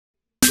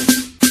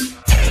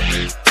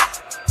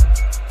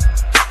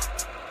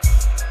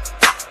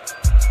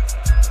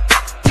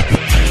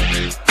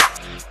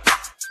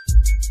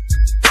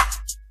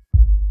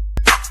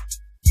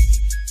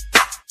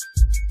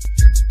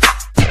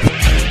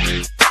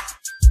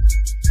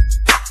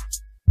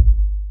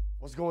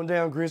going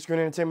down, Green Screen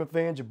Entertainment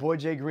fans? Your boy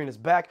Jay Green is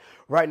back.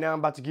 Right now, I'm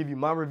about to give you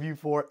my review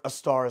for A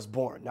Star is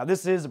Born. Now,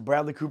 this is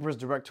Bradley Cooper's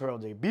directorial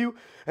debut,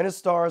 and it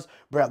stars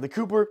Bradley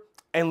Cooper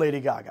and Lady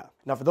Gaga.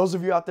 Now, for those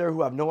of you out there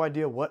who have no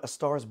idea what A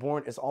Star is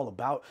Born is all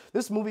about,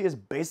 this movie is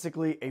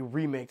basically a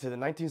remake to the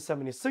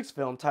 1976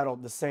 film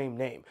titled the same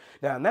name.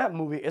 Now, in that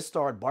movie, it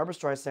starred Barbra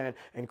Streisand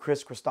and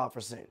Kris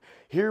Kristofferson.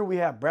 Here we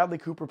have Bradley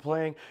Cooper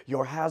playing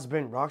your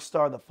has-been rock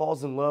star that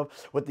falls in love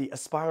with the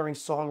aspiring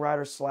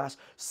songwriter slash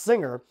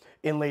singer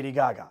in Lady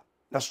Gaga.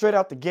 Now, straight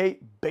out the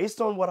gate,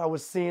 based on what I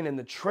was seeing in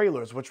the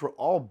trailers, which were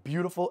all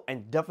beautiful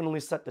and definitely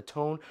set the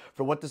tone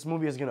for what this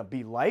movie is going to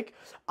be like,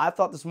 I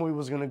thought this movie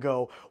was going to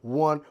go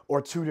one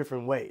or two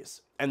different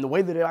ways. And the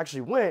way that it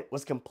actually went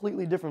was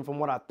completely different from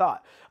what I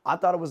thought. I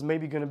thought it was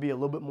maybe going to be a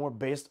little bit more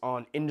based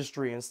on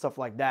industry and stuff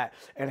like that,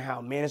 and how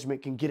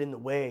management can get in the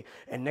way,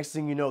 and next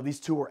thing you know, these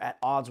two are at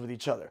odds with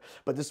each other.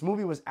 But this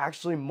movie was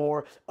actually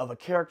more of a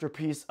character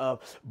piece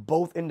of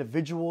both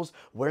individuals,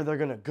 where they're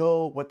going to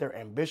go, what their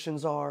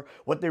ambitions are,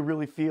 what they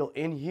really feel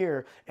in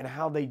here, and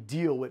how they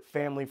deal with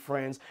family,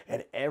 friends,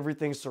 and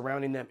everything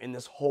surrounding them in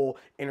this whole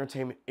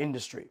entertainment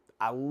industry.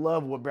 I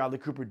love what Bradley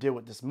Cooper did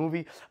with this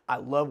movie. I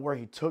love where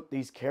he took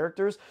these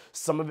characters.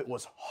 Some of it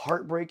was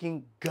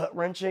heartbreaking,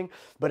 gut-wrenching,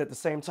 but at the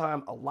same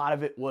time, a lot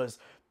of it was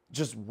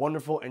just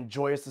wonderful and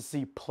joyous to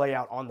see play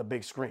out on the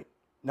big screen.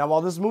 Now,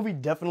 while this movie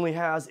definitely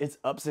has its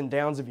ups and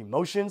downs of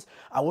emotions,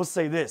 I will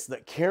say this,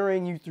 that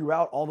carrying you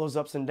throughout all those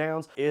ups and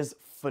downs is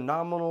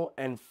phenomenal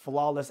and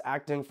flawless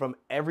acting from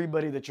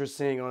everybody that you're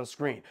seeing on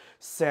screen.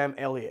 Sam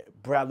Elliott,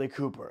 Bradley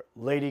Cooper,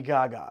 Lady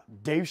Gaga,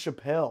 Dave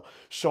Chappelle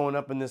showing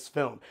up in this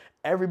film.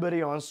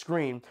 Everybody on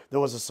screen that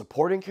was a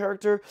supporting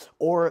character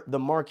or the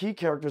marquee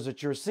characters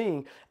that you're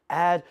seeing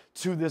add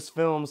to this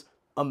film's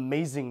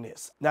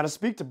amazingness. Now, to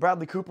speak to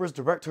Bradley Cooper's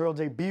directorial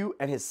debut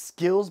and his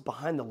skills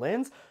behind the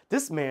lens,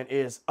 this man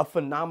is a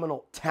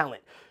phenomenal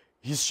talent.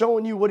 He's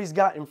showing you what he's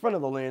got in front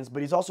of the lens,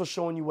 but he's also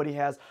showing you what he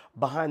has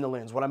behind the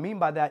lens. What I mean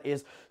by that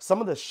is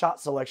some of the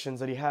shot selections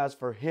that he has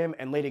for him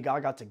and Lady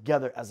Gaga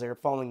together as they're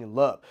falling in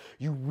love.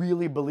 You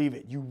really believe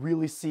it. You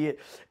really see it.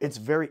 It's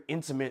very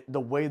intimate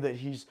the way that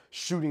he's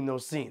shooting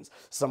those scenes.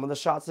 Some of the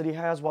shots that he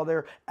has while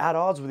they're at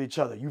odds with each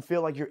other, you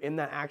feel like you're in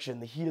that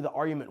action, the heat of the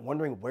argument,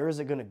 wondering where is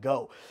it going to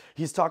go.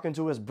 He's talking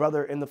to his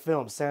brother in the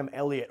film, Sam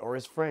Elliott, or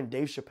his friend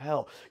Dave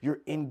Chappelle. You're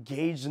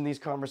engaged in these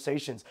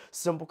conversations,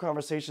 simple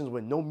conversations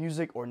with no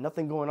music or nothing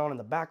going on in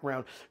the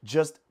background,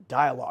 just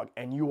dialogue,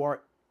 and you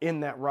are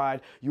in that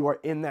ride, you are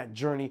in that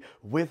journey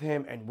with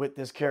him and with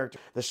this character.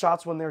 The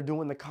shots when they're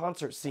doing the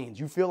concert scenes,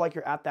 you feel like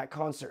you're at that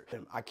concert.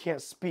 I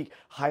can't speak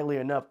highly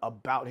enough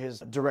about his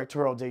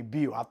directorial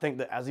debut. I think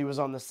that as he was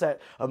on the set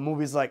of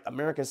movies like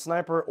American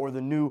Sniper or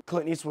the new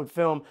Clint Eastwood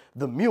film,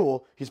 The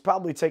Mule, he's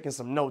probably taking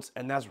some notes,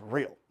 and that's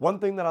real. One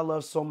thing that I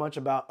love so much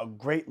about a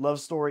great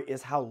love story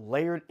is how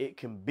layered it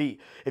can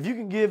be. If you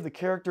can give the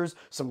characters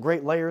some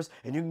great layers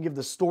and you can give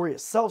the story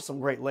itself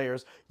some great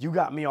layers, you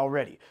got me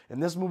already.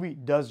 And this movie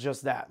does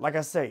just that. Like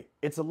I say,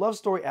 it's a love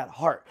story at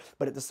heart,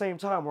 but at the same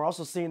time, we're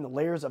also seeing the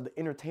layers of the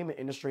entertainment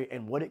industry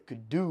and what it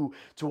could do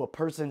to a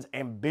person's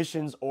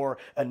ambitions or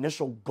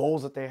initial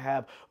goals that they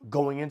have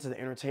going into the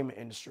entertainment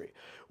industry.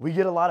 We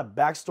get a lot of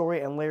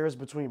backstory and layers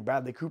between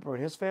Bradley Cooper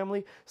and his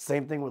family,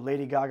 same thing with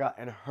Lady Gaga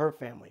and her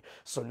family.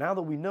 So now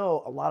that we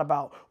know a lot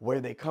about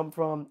where they come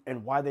from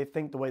and why they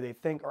think the way they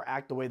think or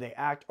act the way they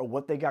act or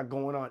what they got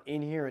going on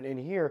in here and in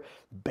here,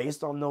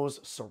 based on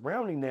those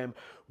surrounding them,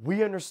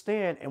 we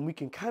understand and we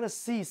can kind of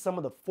see some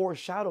of the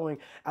foreshadowing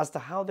as to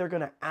how they're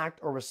going to act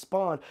or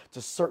respond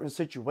to certain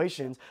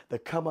situations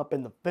that come up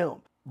in the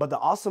film. But the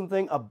awesome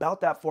thing about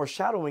that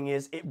foreshadowing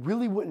is it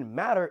really wouldn't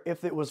matter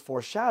if it was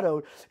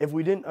foreshadowed if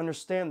we didn't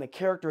understand the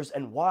characters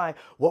and why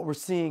what we're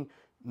seeing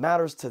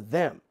matters to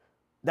them.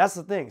 That's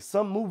the thing.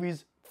 Some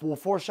movies will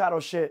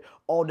foreshadow shit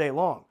all day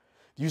long.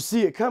 You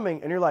see it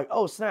coming and you're like,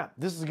 oh snap,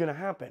 this is going to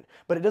happen.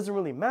 But it doesn't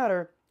really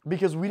matter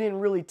because we didn't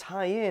really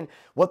tie in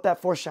what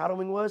that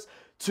foreshadowing was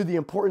to the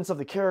importance of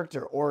the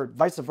character or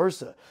vice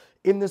versa.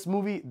 In this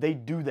movie, they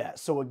do that.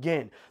 So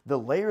again, the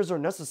layers are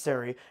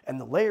necessary,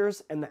 and the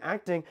layers and the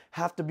acting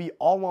have to be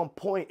all on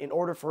point in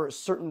order for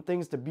certain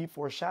things to be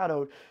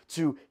foreshadowed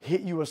to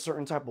hit you a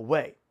certain type of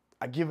way.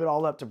 I give it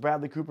all up to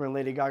Bradley Cooper and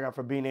Lady Gaga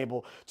for being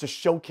able to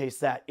showcase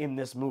that in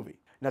this movie.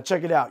 Now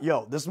check it out.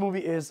 Yo, this movie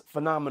is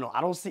phenomenal.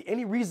 I don't see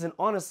any reason,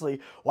 honestly,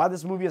 why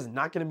this movie is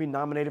not going to be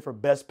nominated for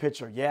Best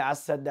Picture. Yeah, I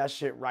said that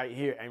shit right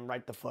here and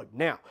right the fuck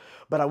now.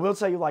 But I will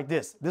tell you like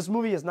this. This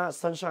movie is not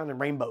sunshine and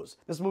rainbows.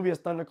 This movie is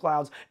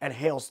thunderclouds and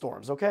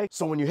hailstorms, okay?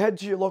 So when you head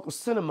to your local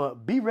cinema,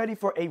 be ready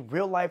for a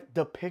real-life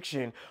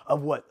depiction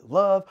of what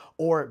love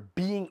or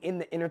being in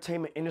the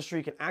entertainment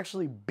industry can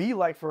actually be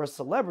like for a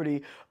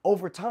celebrity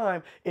over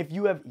time if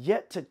you have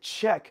yet to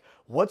check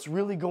what's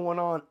really going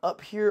on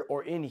up here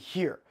or in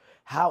here.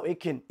 How it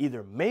can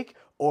either make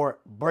or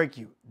break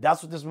you.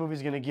 That's what this movie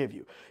is going to give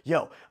you.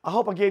 Yo, I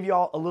hope I gave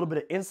y'all a little bit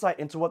of insight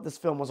into what this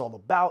film was all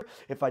about.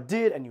 If I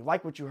did and you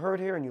like what you heard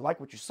here and you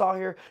like what you saw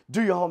here,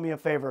 do your homie a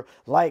favor,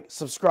 like,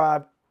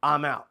 subscribe,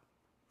 I'm out.